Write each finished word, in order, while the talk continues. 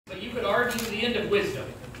you could argue the end of wisdom.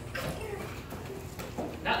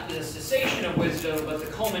 Not the cessation of wisdom, but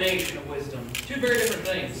the culmination of wisdom. Two very different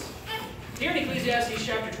things. Here in Ecclesiastes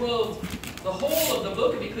chapter 12, the whole of the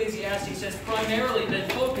book of Ecclesiastes has primarily been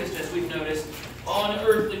focused, as we've noticed, on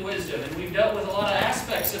earthly wisdom. And we've dealt with a lot of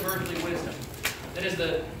aspects of earthly wisdom. That is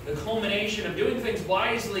the culmination of doing things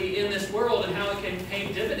wisely in this world and how it can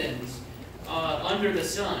pay dividends under the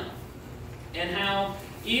sun. And how,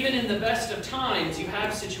 even in the best of times, you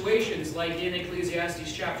have situations like in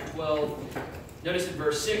Ecclesiastes chapter 12. Notice in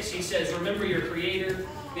verse 6, he says, "Remember your Creator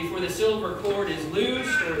before the silver cord is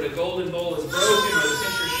loosed, or the golden bowl is broken, or the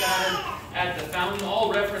pitcher shattered at the fountain,"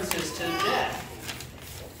 all references to death.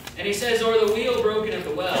 And he says, "Or the wheel broken at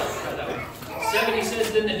the well." 7, he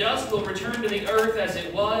says, "Then the dust will return to the earth as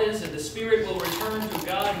it was, and the spirit will return to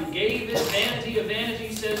God who gave it. Vanity of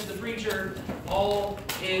vanity," says the preacher, "all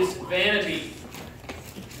is vanity."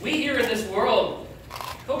 We here in this world,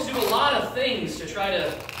 folks do a lot of things to try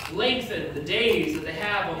to lengthen the days that they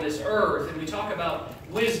have on this earth. And we talk about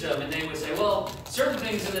wisdom, and they would say, well, certain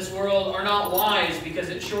things in this world are not wise because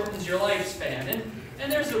it shortens your lifespan.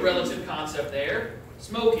 And there's a relative concept there.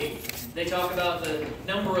 Smoking. They talk about the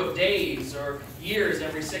number of days or years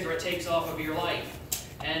every cigarette takes off of your life.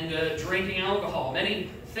 And drinking alcohol. Many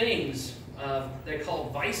things they're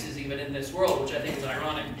called vices even in this world, which I think is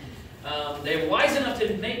ironic. They're wise enough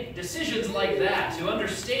to make decisions like that, to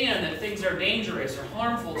understand that things are dangerous or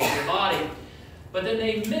harmful to your body, but then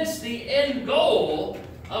they miss the end goal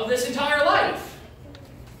of this entire life.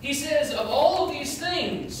 He says, of all of these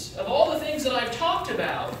things, of all the things that I've talked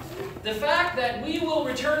about, the fact that we will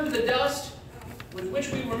return to the dust with which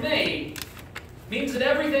we were made means that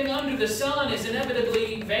everything under the sun is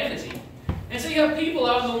inevitably vanity. And so you have people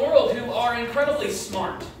out in the world who are incredibly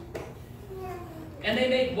smart. And they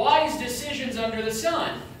make wise decisions under the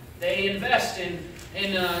sun. They invest in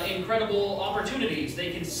incredible opportunities.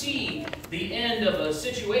 They can see the end of a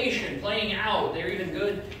situation playing out. They're even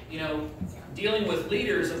good, dealing with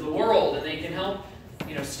leaders of the world, and they can help,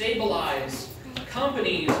 stabilize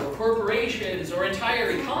companies or corporations or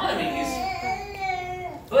entire economies.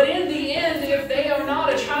 But in the end, if they are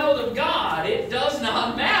not a child of God, it does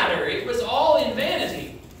not matter. It was all in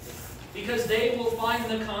vanity. Because they will find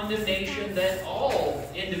the condemnation that all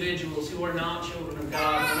individuals who are not children of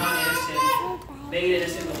God, who are not innocent, made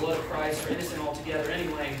innocent in the blood of Christ, or innocent altogether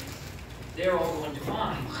anyway, they're all going to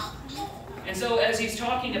find. And so as he's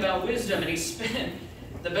talking about wisdom, and he's spent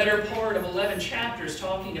the better part of 11 chapters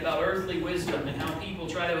talking about earthly wisdom and how people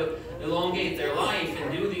try to elongate their life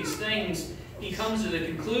and do these things, he comes to the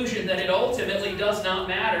conclusion that it ultimately does not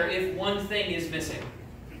matter if one thing is missing.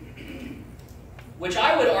 Which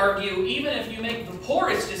I would argue, even if you make the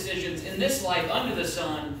poorest decisions in this life under the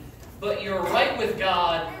sun, but you're right with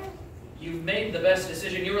God, you've made the best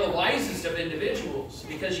decision. You're the wisest of individuals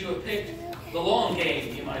because you have picked the long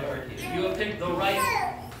game, you might argue. You have picked the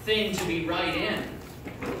right thing to be right in.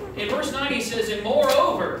 In verse 9 he says, "And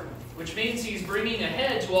moreover," which means he's bringing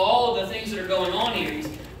ahead to all of the things that are going on here. He's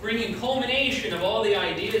bringing culmination of all the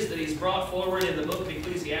ideas that he's brought forward in the book of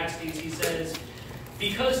Ecclesiastes. He says,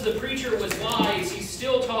 "Because the preacher was wise, he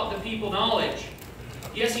still taught the people knowledge.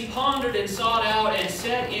 Yes, he pondered and sought out and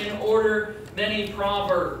set in order many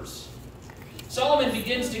proverbs." Solomon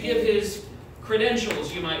begins to give his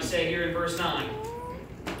credentials, you might say, here in verse 9.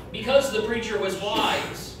 Because the preacher was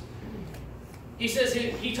wise. He says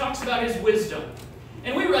he talks about his wisdom.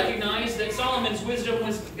 And we recognize that Solomon's wisdom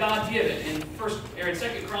was God-given. In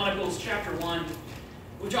 2 Chronicles chapter 1,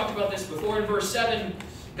 we talked about this before. In verse 7,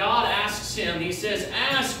 God asks him, he says,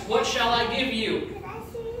 "Ask, what shall I give you?"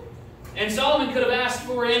 And Solomon could have asked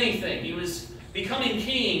for anything. He was becoming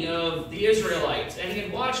king of the Israelites, and he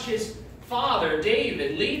had watched his father,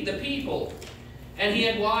 David, lead the people. And he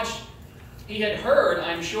had heard,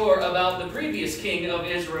 I'm sure, about the previous king of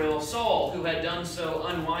Israel, Saul, who had done so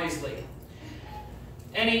unwisely.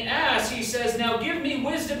 And he asks, he says, "Now give me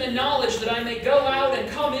wisdom and knowledge that I may go out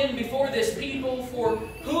and come in before this people, for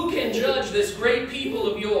who can judge this great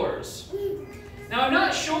people of yours?" Now I'm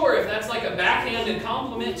not sure if that's like a backhanded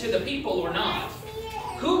compliment to the people or not.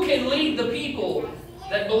 Who can lead the people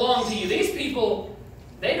that belong to you? These people,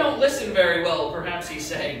 they don't listen very well, perhaps he's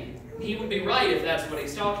saying. He would be right if that's what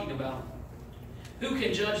he's talking about. Who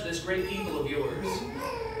can judge this great people of yours?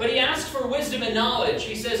 But he asks for wisdom and knowledge.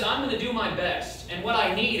 He says, I'm going to do my best, and what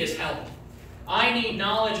I need is help. I need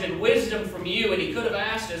knowledge and wisdom from you. And he could have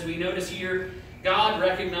asked, as we notice here, God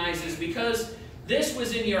recognizes, because this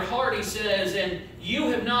was in your heart, he says, and you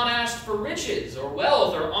have not asked for riches or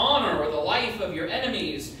wealth or honor or the life of your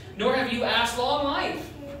enemies, nor have you asked long life,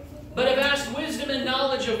 but have asked wisdom and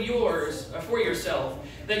knowledge of yours for yourself.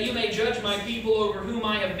 that you may judge my people over whom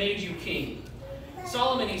I have made you king.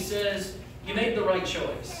 Solomon, he says, you made the right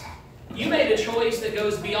choice. You made a choice that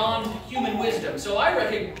goes beyond human wisdom. So I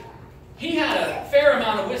reckon he had a fair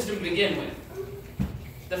amount of wisdom to begin with.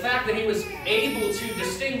 The fact that he was able to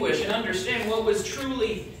distinguish and understand what was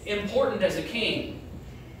truly important as a king.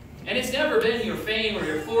 And it's never been your fame or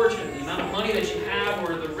your fortune, the amount of money that you have,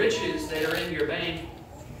 or the riches that are in your bank.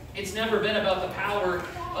 It's never been about the power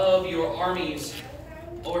of your armies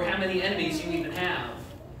or how many enemies you even have.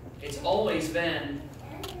 It's always been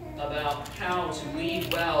about how to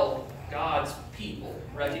lead well God's people,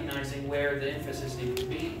 recognizing where the emphasis needed to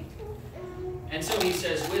be. And so he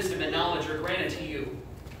says, wisdom and knowledge are granted to you.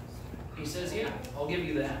 He says, yeah, I'll give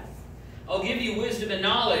you that. I'll give you wisdom and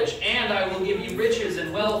knowledge, and I will give you riches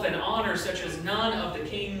and wealth and honor such as none of the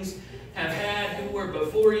kings have had who were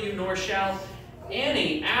before you, nor shall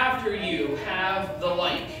any after you have the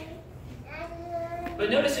like. But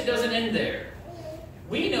notice it doesn't end there.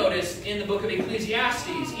 We notice in the book of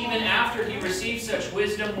Ecclesiastes, even after he received such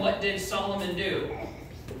wisdom, what did Solomon do?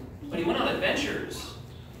 But he went on adventures.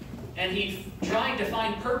 And he tried to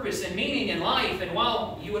find purpose and meaning in life. And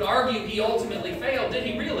while you would argue he ultimately failed, did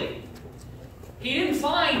he really? He didn't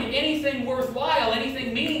find anything worthwhile,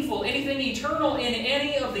 anything meaningful, anything eternal in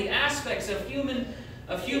any of the aspects of human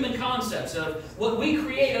concepts, of what we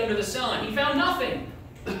create under the sun. He found nothing.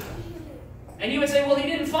 And you would say, well, he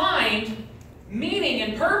didn't find meaning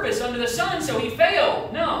and purpose under the sun, so he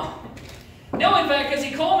failed. No. No, in fact, because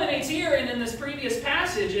he culminates here and in this previous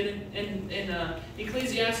passage in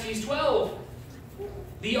Ecclesiastes 12,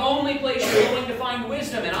 the only place you're going to find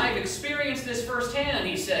wisdom, and I've experienced this firsthand,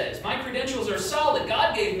 he says. My credentials are solid.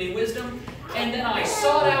 God gave me wisdom, and then I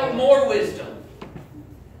sought out more wisdom.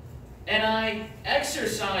 And I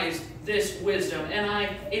exercised this wisdom, and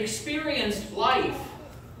I experienced life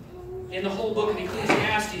in the whole book of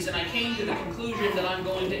Ecclesiastes, and I came to the conclusion that I'm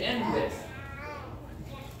going to end with.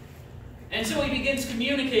 And so he begins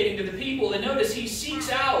communicating to the people, and notice he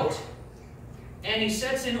seeks out and he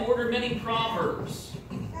sets in order many proverbs.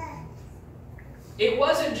 It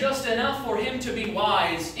wasn't just enough for him to be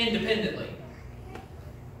wise independently.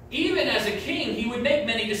 Even as a king, he would make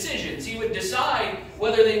many decisions. He would decide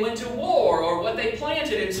whether they went to war or what they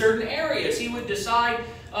planted in certain areas. He would decide,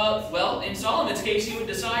 well, in Solomon's case, he would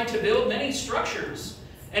decide to build many structures.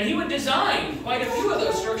 And he would design quite a few of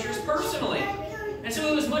those structures personally. And so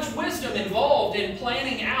there was much wisdom involved in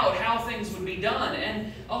planning out how things would be done,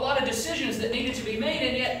 and a lot of decisions that needed to be made.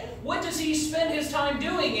 And yet, what does he spend his time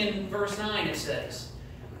doing in verse 9, it says?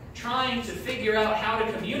 Trying to figure out how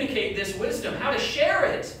to communicate this wisdom, how to share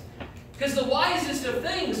it. Because the wisest of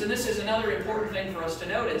things, and this is another important thing for us to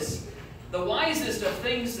notice, the wisest of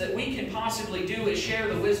things that we can possibly do is share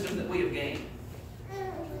the wisdom that we have gained.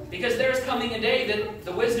 Because there's coming a day that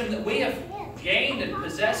the wisdom that we have gained and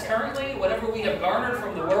possess currently, whatever we have garnered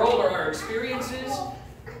from the world or our experiences,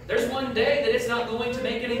 there's one day that it's not going to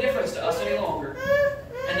make any difference to us any longer.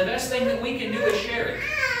 And the best thing that we can do is share it.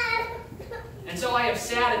 And so I have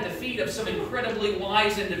sat at the feet of some incredibly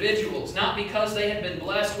wise individuals, not because they had been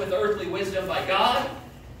blessed with earthly wisdom by God,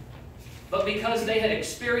 but because they had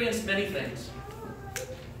experienced many things.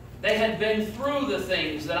 They had been through the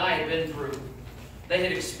things that I had been through. They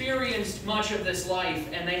had experienced much of this life,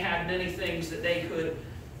 and they had many things that they could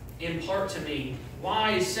impart to me.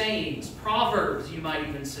 Wise sayings, proverbs, you might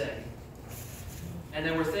even say. And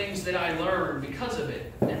there were things that I learned because of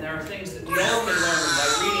it. And there are things that we all can learn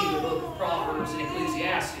by reading the book of Proverbs and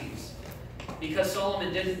Ecclesiastes. Because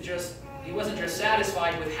Solomon he wasn't just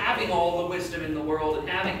satisfied with having all the wisdom in the world and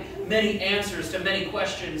having many answers to many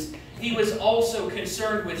questions. He was also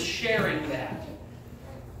concerned with sharing that.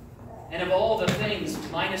 And of all the things,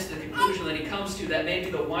 minus the conclusion that he comes to, that may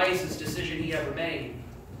be the wisest decision he ever made.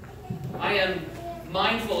 I am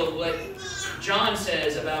mindful of what John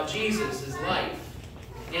says about Jesus' life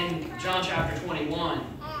in John chapter 21.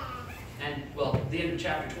 And, well, the end of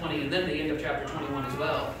chapter 20 and then the end of chapter 21 as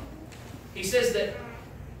well. He says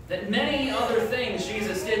that many other things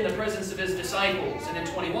Jesus did in the presence of his disciples. And in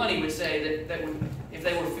 21 he would say that if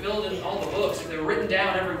they were filled in all the books, if they were written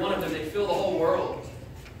down, every one of them, they'd fill the whole world.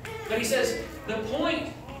 But he says, the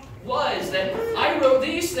point was that I wrote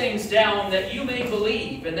these things down that you may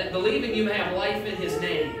believe, and that believing you may have life in his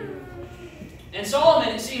name. And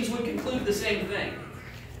Solomon, it seems, would conclude the same thing.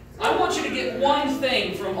 I want you to get one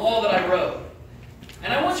thing from all that I wrote.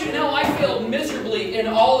 And I want you to know I failed miserably in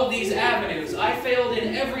all of these avenues. I failed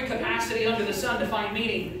in every capacity under the sun to find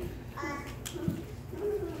meaning.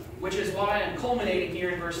 Which is why I'm culminating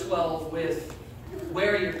here in verse 12 with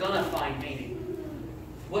where you're going to find meaning.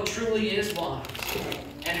 What truly is wise.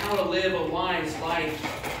 and how to live a wise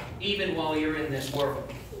life even while you're in this world.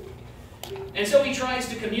 And so he tries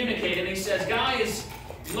to communicate, and he says, guys,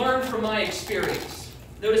 learn from my experience.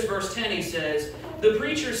 Notice verse 10, he says, the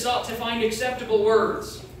preacher sought to find acceptable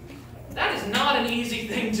words. That is not an easy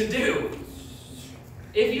thing to do.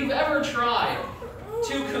 If you've ever tried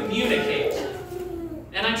to communicate,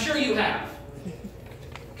 and I'm sure you have,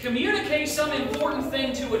 communicate some important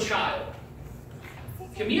thing to a child.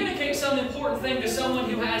 Communicate some important thing to someone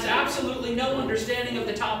who has absolutely no understanding of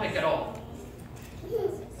the topic at all.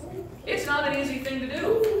 It's not an easy thing to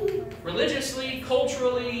do. Religiously,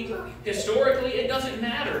 culturally, historically, it doesn't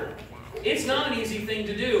matter. It's not an easy thing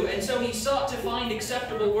to do. And so he sought to find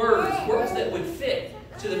acceptable words, words that would fit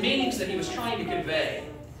to the meanings that he was trying to convey.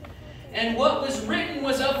 And what was written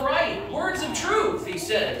was upright. Words of truth, he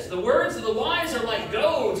says. The words of the wise are like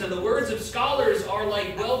goads, and the words of scholars are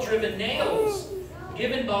like well-driven nails,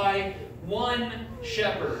 given by one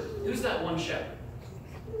shepherd. Who's that one shepherd?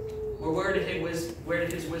 Or where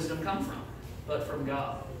did his wisdom come from? But from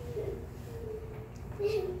God.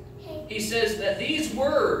 He says that these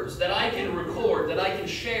words that I can record, that I can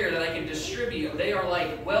share, that I can distribute, they are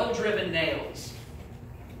like well-driven nails.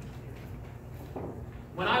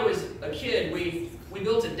 When I was a kid, we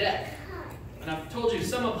built a deck. And I've told you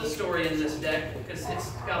some of the story in this deck because it's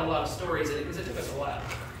got a lot of stories in it because it took us a while.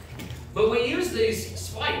 But we used these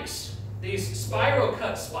spikes, these spiral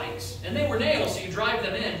cut spikes, and they were nails, so you drive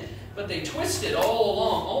them in, but they twisted all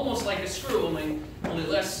along, almost like a screw, only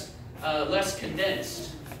less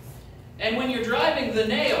condensed. And when you're driving the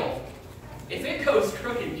nail, if it goes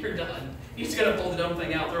crooked, you're done. You just got to pull the dumb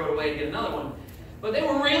thing out, throw it away, and get another one. But they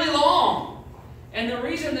were really long. And the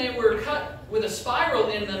reason they were cut with a spiral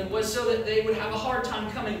in them was so that they would have a hard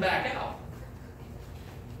time coming back out.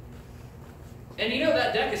 And you know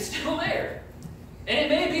that deck is still there. And it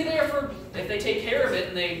may be there for, if they take care of it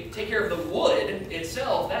and they take care of the wood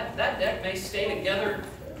itself, that deck may stay together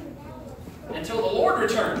until the Lord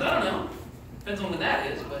returns. I don't know. Depends on when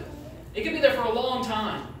that is, but it could be there for a long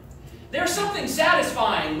time. There's something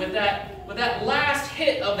satisfying with that last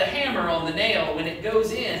hit of the hammer on the nail when it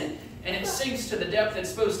goes in and it sinks to the depth it's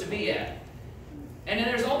supposed to be at. And then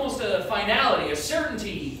there's almost a finality, a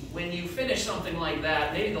certainty when you finish something like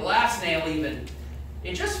that, maybe the last nail even.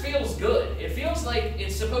 It just feels good. It feels like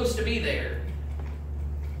it's supposed to be there.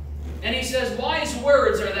 And he says wise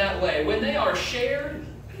words are that way. When they are shared,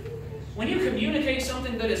 when you communicate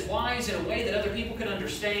something that is wise in a way that other people can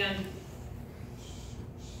understand,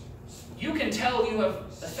 you can tell you have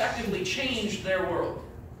effectively changed their world.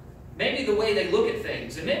 Maybe the way they look at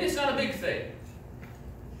things. And maybe it's not a big thing.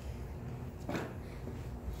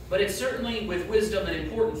 But it's certainly, with wisdom, an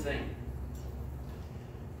important thing.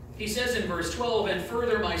 He says in verse 12, and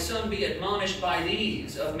further, my son, be admonished by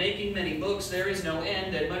these, of making many books there is no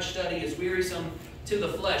end, and much study is wearisome to the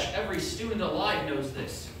flesh. Every student alive knows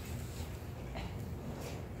this.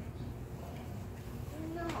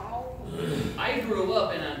 I grew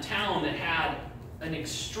up in a town that had an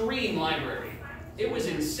extreme library. It was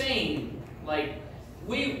insane. Like,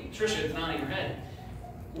 Trisha, nodding her head.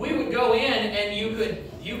 We would go in and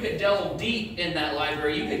you could delve deep in that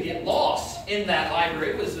library. You could get lost in that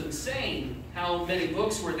library. It was insane how many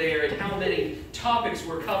books were there and how many topics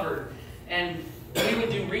were covered. And we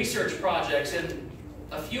would do research projects, and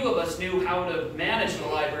a few of us knew how to manage the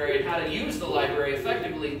library and how to use the library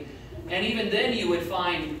effectively. And even then you would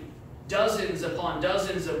find dozens upon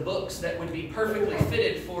dozens of books that would be perfectly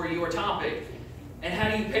fitted for your topic. And how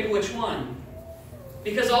do you pick which one?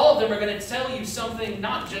 Because all of them are going to tell you something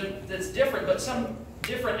not just that's different, but some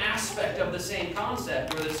different aspect of the same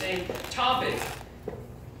concept or the same topic.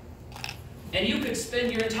 And you could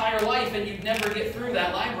spend your entire life and you'd never get through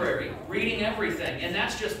that library, reading everything. And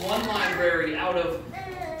that's just one library out of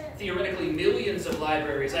theoretically millions of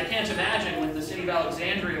libraries. I can't imagine when the city of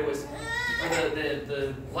Alexandria was, or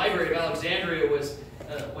the Library of Alexandria was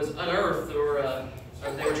unearthed, or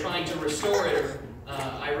they were trying to restore it. Or,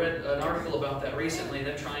 I read an article about that recently,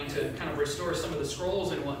 them trying to kind of restore some of the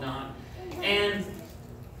scrolls and whatnot. And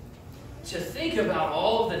to think about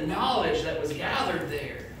all of the knowledge that was gathered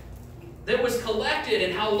there, that was collected,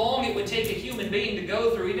 and how long it would take a human being to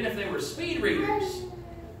go through, even if they were speed readers.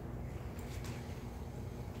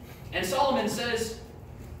 And Solomon says,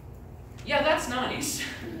 yeah, that's nice.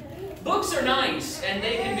 Books are nice, and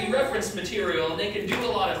they can be reference material, and they can do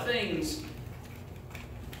a lot of things.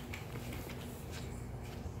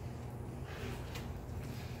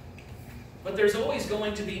 But there's always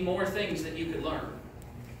going to be more things that you could learn.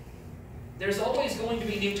 There's always going to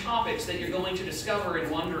be new topics that you're going to discover and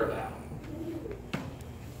wonder about.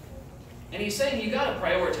 And he's saying you've got to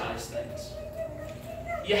prioritize things.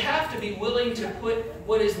 you have to be willing to put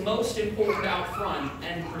what is most important out front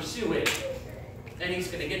and pursue it. And he's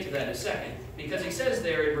going to get to that in a second. Because he says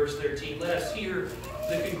there in verse 13, let us hear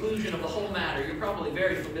the conclusion of the whole matter. You're probably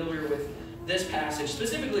very familiar with this passage.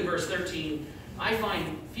 Specifically verse 13. I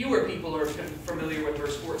find fewer people are familiar with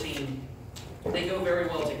verse 14. They go very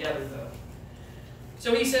well together, though.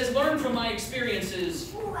 So he says, learn from my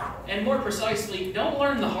experiences, and more precisely, don't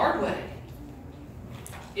learn the hard way.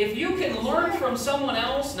 If you can learn from someone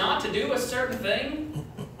else not to do a certain thing,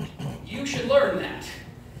 you should learn that,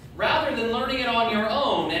 rather than learning it on your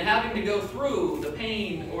own and having to go through the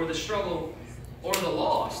pain or the struggle or the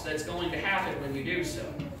loss that's going to happen when you do so.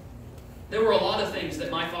 There were a lot of things that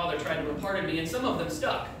my father tried to impart in me, and some of them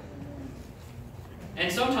stuck. And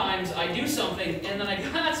sometimes I do something, and then I go,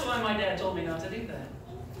 that's why my dad told me not to do that.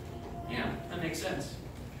 Yeah, that makes sense.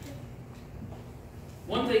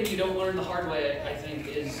 One thing you don't learn the hard way, I think,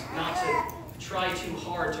 is not to try too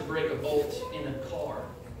hard to break a bolt in a car.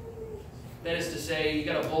 That is to say, you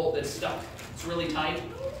got a bolt that's stuck. It's really tight,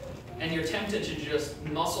 and you're tempted to just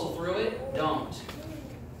muscle through it. Don't.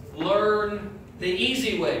 Learn the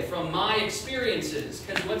easy way from my experiences,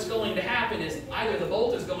 because what's going to happen is either the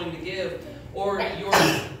bolt is going to give or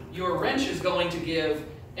your wrench is going to give,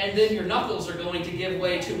 and then your knuckles are going to give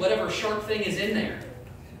way to whatever sharp thing is in there.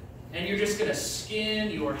 And you're just going to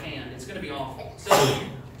skin your hand. It's going to be awful. So,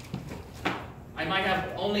 I might have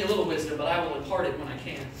only a little wisdom, but I will impart it when I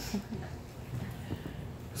can.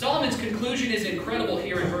 Solomon's conclusion is incredible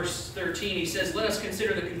here in verse 13. He says, let us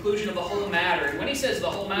consider the conclusion of the whole matter. And when he says the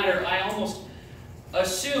whole matter, I almost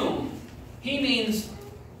assume he means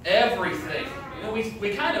everything. You know,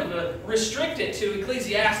 we kind of restrict it to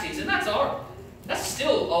Ecclesiastes, and that's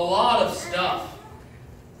still a lot of stuff.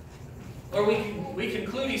 Or we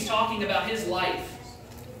conclude he's talking about his life.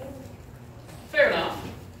 Fair enough.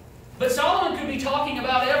 But Solomon could be talking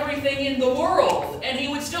about everything in the world, and he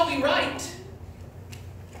would still be right.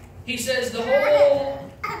 He says the whole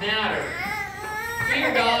matter.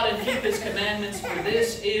 Fear God and keep His commandments, for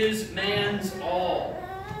this is man's all.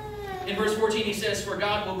 In verse 14 he says, for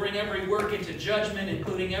God will bring every work into judgment,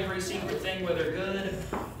 including every secret thing, whether good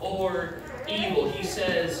or evil. He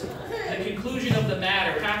says the conclusion of the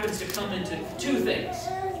matter happens to come into two things.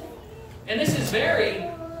 And this is very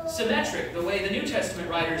symmetric, the way the New Testament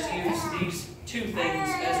writers use these two things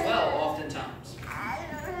as well, oftentimes.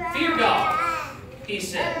 Fear God, he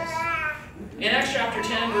says. In Acts chapter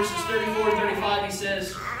 10, verses 34 and 35, he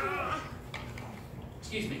says,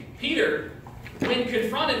 Peter, when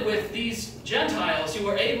confronted with these Gentiles who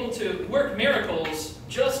were able to work miracles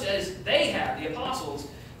just as they had, the apostles,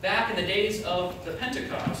 back in the days of the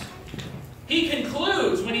Pentecost, he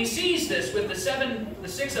concludes, when he sees this with the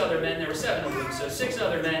 6 other men, there were 7 of them, so 6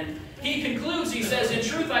 other men, he concludes, he says, in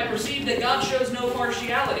truth I perceive that God shows no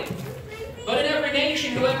partiality. But in every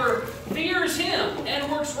nation, whoever fears Him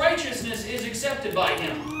and works righteousness is accepted by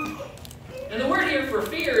Him. And the word here for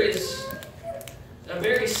fear is a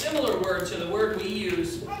very similar word to the word we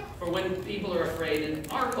use for when people are afraid in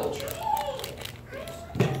our culture.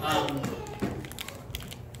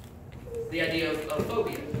 The idea of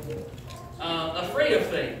phobia. Afraid of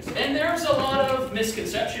things. And there's a lot of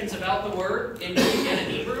misconceptions about the word in Greek and in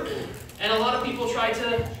Hebrew. And a lot of people try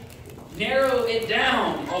to narrow it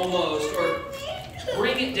down almost, or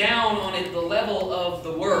bring it down on the level of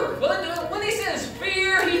the word. Well, when he says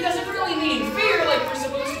fear, he doesn't really mean fear like we're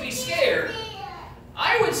supposed to be scared.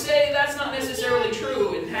 I would say that's not necessarily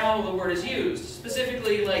true in how the word is used.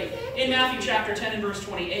 Specifically, like in Matthew chapter 10 and verse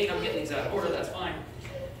 28, I'm getting these out of order, that's fine.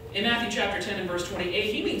 In Matthew chapter 10 and verse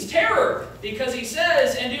 28, he means terror, because he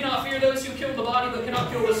says, and do not fear those who kill the body but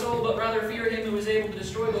cannot kill the soul, but rather fear him who is able to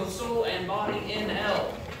destroy both soul and body in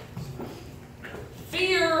hell.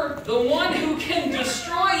 Fear the one who can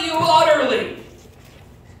destroy you utterly.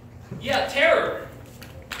 Yeah, terror.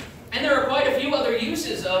 And there are quite a few other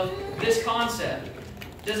uses of this concept.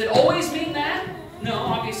 Does it always mean that? No,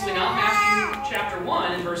 obviously not. Matthew chapter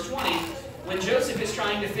 1 and verse 20, when Joseph is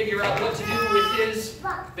trying to figure out what to do with his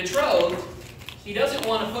betrothed, he doesn't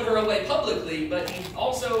want to put her away publicly, but he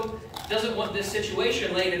also doesn't want this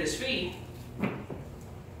situation laid at his feet.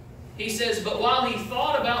 He says, but while he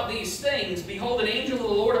thought about these things, behold, an angel of the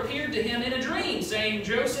Lord appeared to him in a dream, saying,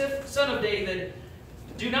 Joseph, son of David,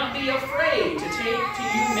 do not be afraid to take to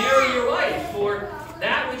you Mary your wife, for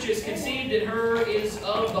that which is conceived in her is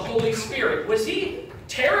of the Holy Spirit. Was he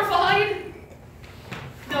terrified?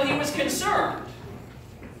 No, he was concerned.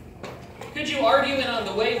 Could you argue on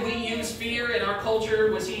the way we use fear in our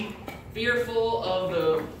culture? Was he fearful of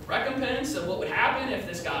the recompense of what would happen if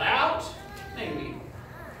this got out? Maybe.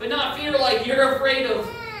 But not fear like you're afraid of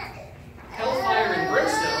hellfire and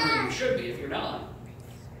brimstone, or you should be if you're not.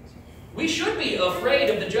 We should be afraid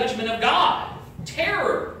of the judgment of God,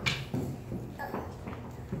 terror.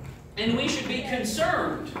 And we should be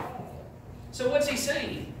concerned. So what's he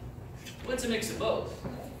saying? Well, it's a mix of both.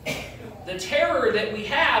 The terror that we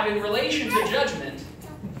have in relation to judgment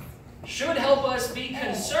should help us be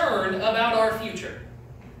concerned about our future.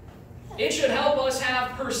 It should help us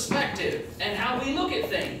have perspective and how we look at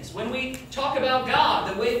things. When we talk about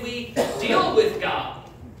God, the way we deal with God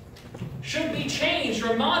should be changed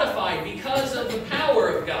or modified because of the power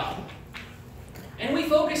of God. And we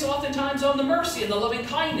focus oftentimes on the mercy and the loving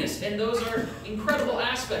kindness, and those are incredible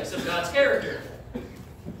aspects of God's character.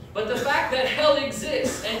 But the fact that hell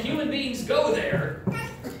exists and human beings go there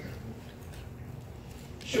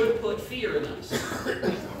should put fear in us.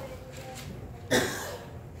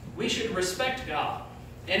 We should respect God,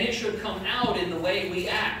 and it should come out in the way we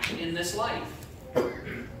act in this life.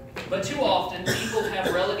 But too often, people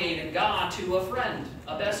have relegated God to a friend,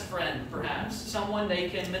 a best friend perhaps, someone they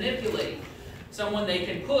can manipulate, someone they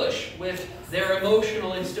can push with their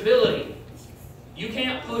emotional instability. You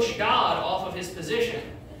can't push God off of his position.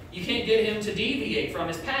 You can't get him to deviate from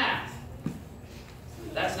his path.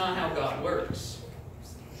 That's not how God works.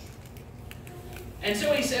 And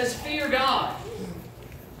so he says, fear God.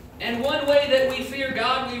 And one way that we fear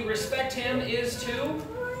God, we respect him, is to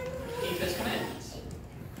keep his commandments.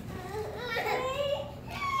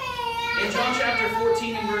 In John chapter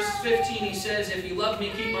 14 and verse 15, he says, if you love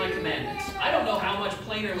me, keep my commandments. I don't know how much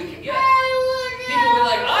plainer we can get. People will be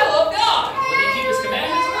like, I love God. Will you keep his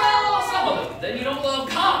commandments? Well, some of them. Then you don't love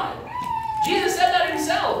God. Jesus said that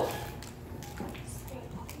himself.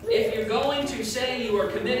 If you're going to say you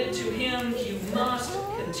are committed to him, you must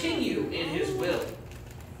continue in his will.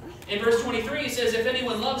 In verse 23, he says, if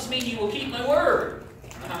anyone loves me, he will keep my word.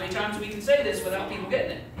 How many times we can say this without people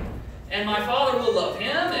getting it? And my Father will love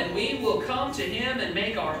him, and we will come to him and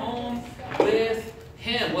make our home with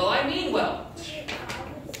him. Well, I mean well.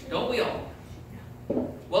 Don't we all?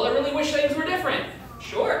 Well, I really wish things were different.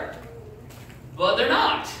 Sure. But they're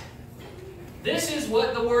not. This is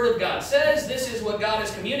what the Word of God says. This is what God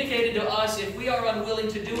has communicated to us. If we are unwilling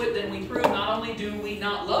to do it, then we prove not only do we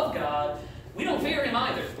not love God, we don't fear him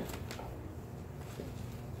either.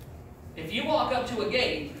 If you walk up to a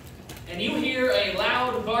gate and you hear a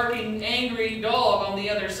loud, barking, angry dog on the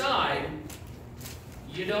other side,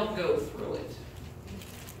 you don't go through it.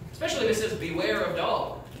 Especially if it says, beware of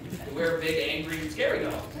dog. Beware of big, angry, scary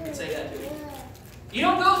dog. You can say that too. You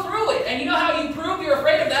don't go through it. And you know how you prove you're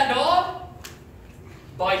afraid of that dog?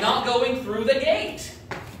 By not going through the gate.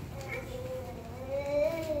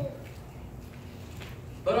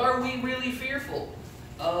 But are we really fearful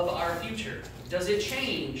of our future? Does it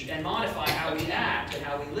change and modify how we act and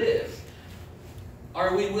how we live?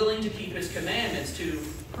 Are we willing to keep his commandments to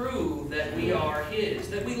prove that we are his,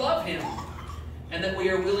 that we love him, and that we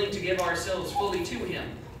are willing to give ourselves fully to him?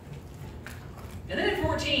 And then in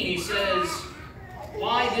 14 he says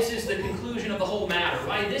why this is the conclusion of the whole matter,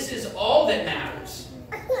 why this is all that matters.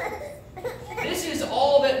 This is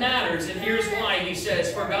all that matters, and here's why. He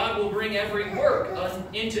says, for God will bring every work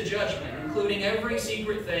into judgment, including every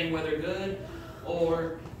secret thing, whether good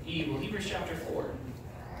or evil. Hebrews chapter 4.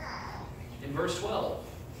 In verse 12,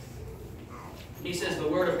 he says, the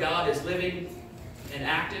word of God is living and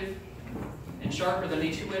active and sharper than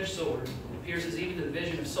a two-edged sword. It pierces even to the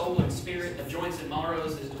vision of soul and spirit, of joints and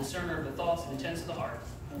marrows, is a discerner of the thoughts and intents of the heart.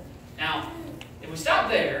 Now, if we stop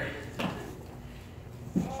there,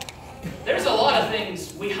 there's a lot of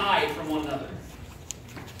things we hide from one another.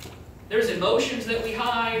 There's emotions that we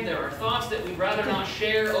hide. There are thoughts that we'd rather not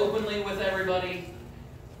share openly with everybody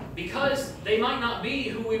because they might not be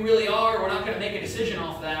who we really are. We're not going to make a decision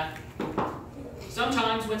off that.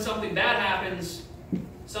 Sometimes when something bad happens,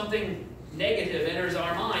 something negative enters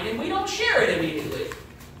our mind, and we don't share it immediately.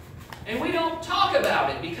 And we don't talk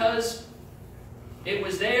about it because it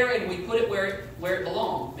was there and we put it where it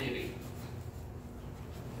belonged, maybe.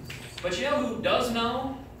 But you know who does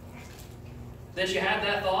know that you had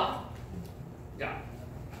that thought? God.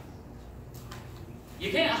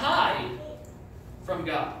 You can't hide from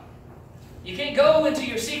God. You can't go into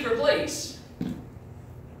your secret place.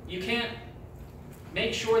 You can't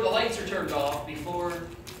make sure the lights are turned off before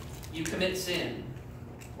you commit sin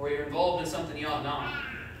or you're involved in something you ought not.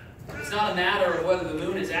 It's not a matter of whether the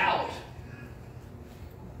moon is out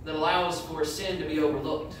that allows for sin to be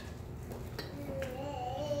overlooked.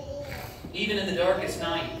 Even in the darkest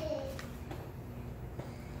night,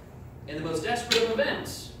 in the most desperate of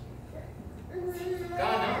events,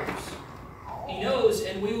 God knows. He knows,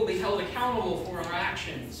 and we will be held accountable for our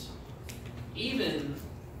actions, even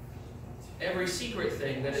every secret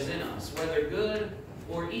thing that is in us, whether good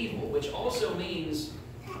or evil, which also means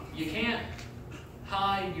you can't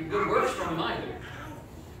hide your good works from Him either.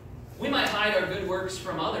 We might hide our good works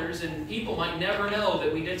from others, and people might never know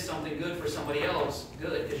that we did something good for somebody else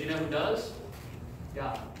good, because you know who does?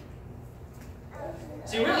 God.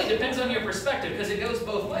 See, it really depends on your perspective, because it goes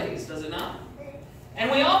both ways, does it not? And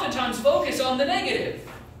we oftentimes focus on the negative.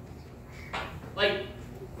 Like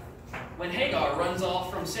when Hagar runs off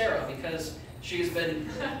from Sarah because she's been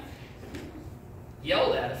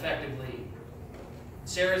yelled at effectively.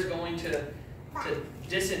 Sarah's going to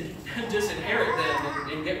disinherit them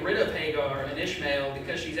and get rid of Hagar and Ishmael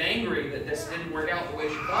because she's angry that this didn't work out the way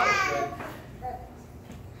she thought it should.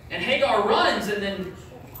 And Hagar runs, and then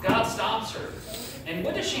God stops her. And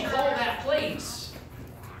what does she call that place?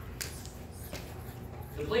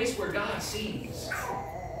 The place where God sees.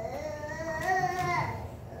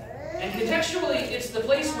 And contextually, it's the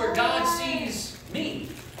place where God sees me.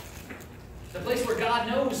 The place where God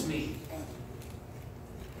knows me.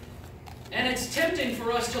 And it's tempting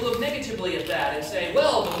for us to look negatively at that and say,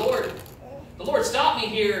 well, the Lord stopped me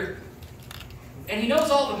here, and He knows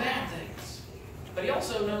all the bad things. But He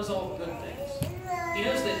also knows all the good things. He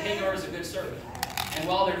knows that Hagar is a good servant. And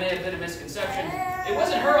while there may have been a misconception, it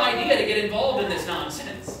wasn't her idea to get involved in this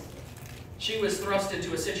nonsense. She was thrust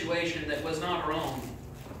into a situation that was not her own.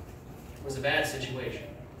 It was a bad situation.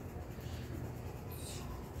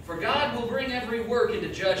 For God will bring every work into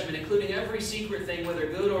judgment, including every secret thing, whether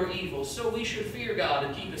good or evil. So we should fear God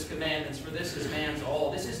and keep His commandments, for this is man's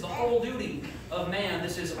all. This is the whole duty of man.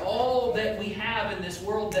 This is all that we have in this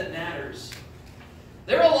world that matters.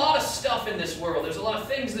 There are a lot of stuff in this world. There's a lot of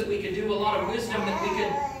things that we could do, a lot of wisdom that we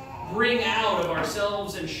could bring out of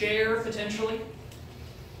ourselves and share, potentially.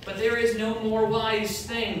 But there is no more wise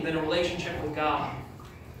thing than a relationship with God.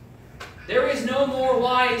 There is no more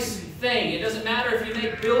wise thing. It doesn't matter if you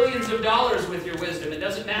make billions of dollars with your wisdom. It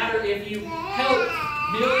doesn't matter if you help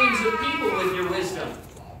millions of people with your wisdom,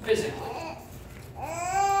 physically.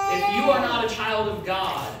 If you are not a child of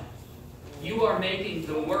God, you are making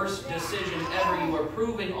the worst decision ever. You are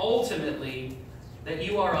proving ultimately that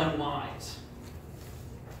you are unwise.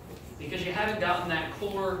 Because you haven't gotten that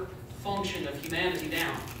core function of humanity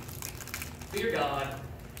down. Fear God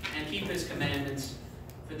and keep His commandments,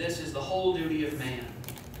 for this is the whole duty of man.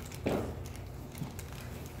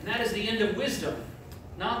 And that is the end of wisdom.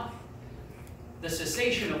 Not the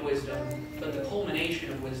cessation of wisdom, but the culmination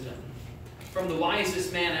of wisdom. From the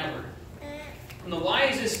wisest man ever. From the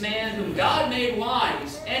wisest man whom God made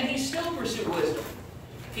wise, and he still pursued wisdom.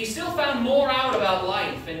 He still found more out about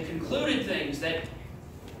life and concluded things that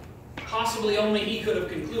possibly only he could have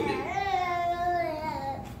concluded.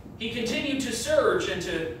 He continued to search and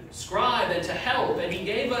to scribe and to help, and he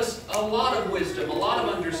gave us a lot of wisdom, a lot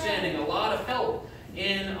of understanding, a lot of help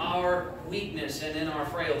in our weakness and in our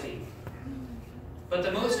frailty. But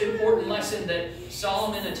the most important lesson that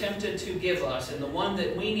Solomon attempted to give us, and the one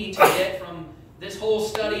that we need to get from this whole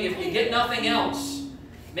study, if you get nothing else,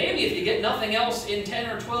 maybe if you get nothing else in 10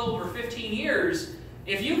 or 12 or 15 years,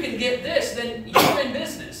 if you can get this, then you're in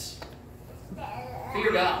business.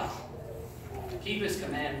 Fear God. Keep His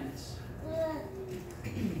commandments.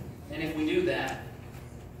 And if we do that,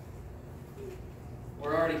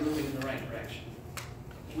 we're already moving in the right direction.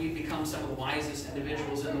 We've become some of the wisest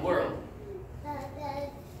individuals in the world.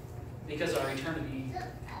 Because our eternity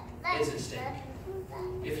is at stake.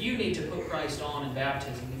 If you need to put Christ on in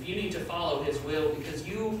baptism, if you need to follow His will because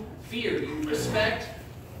you fear, you respect,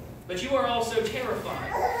 but you are also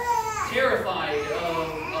terrified. Terrified of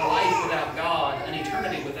a life without God, an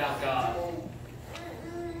eternity without God.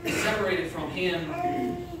 Separated from Him,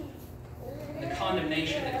 the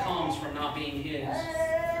condemnation that comes from not being His.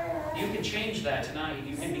 You can change that tonight.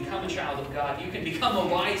 You can become a child of God. You can become a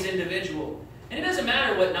wise individual. And it doesn't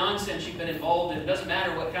matter what nonsense you've been involved in. It doesn't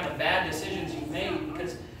matter what kind of bad decisions you've made.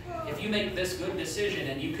 Because if you make this good decision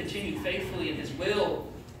and you continue faithfully in His will,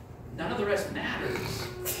 none of the rest matters.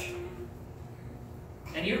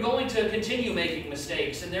 And you're going to continue making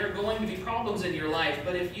mistakes. And there are going to be problems in your life.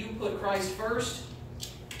 But if you put Christ first,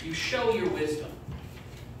 you show your wisdom.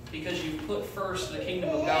 Because you put first the kingdom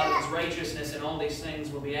of God, His righteousness, and all these things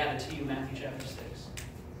will be added to you, Matthew chapter 6.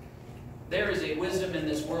 There is a wisdom in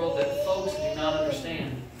this world that folks do not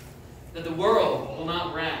understand, that the world will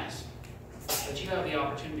not grasp. But you have the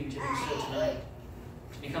opportunity to do so tonight.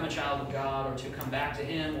 To become a child of God, or to come back to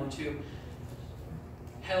Him, or to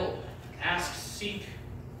help, ask, seek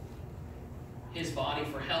His body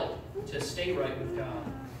for help to stay right with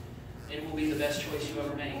God. It will be the best choice you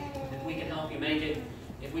ever make. If we can help you make it,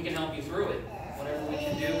 if we can help you through it, whatever we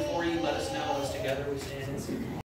can do for you, let us know as together we stand and sing.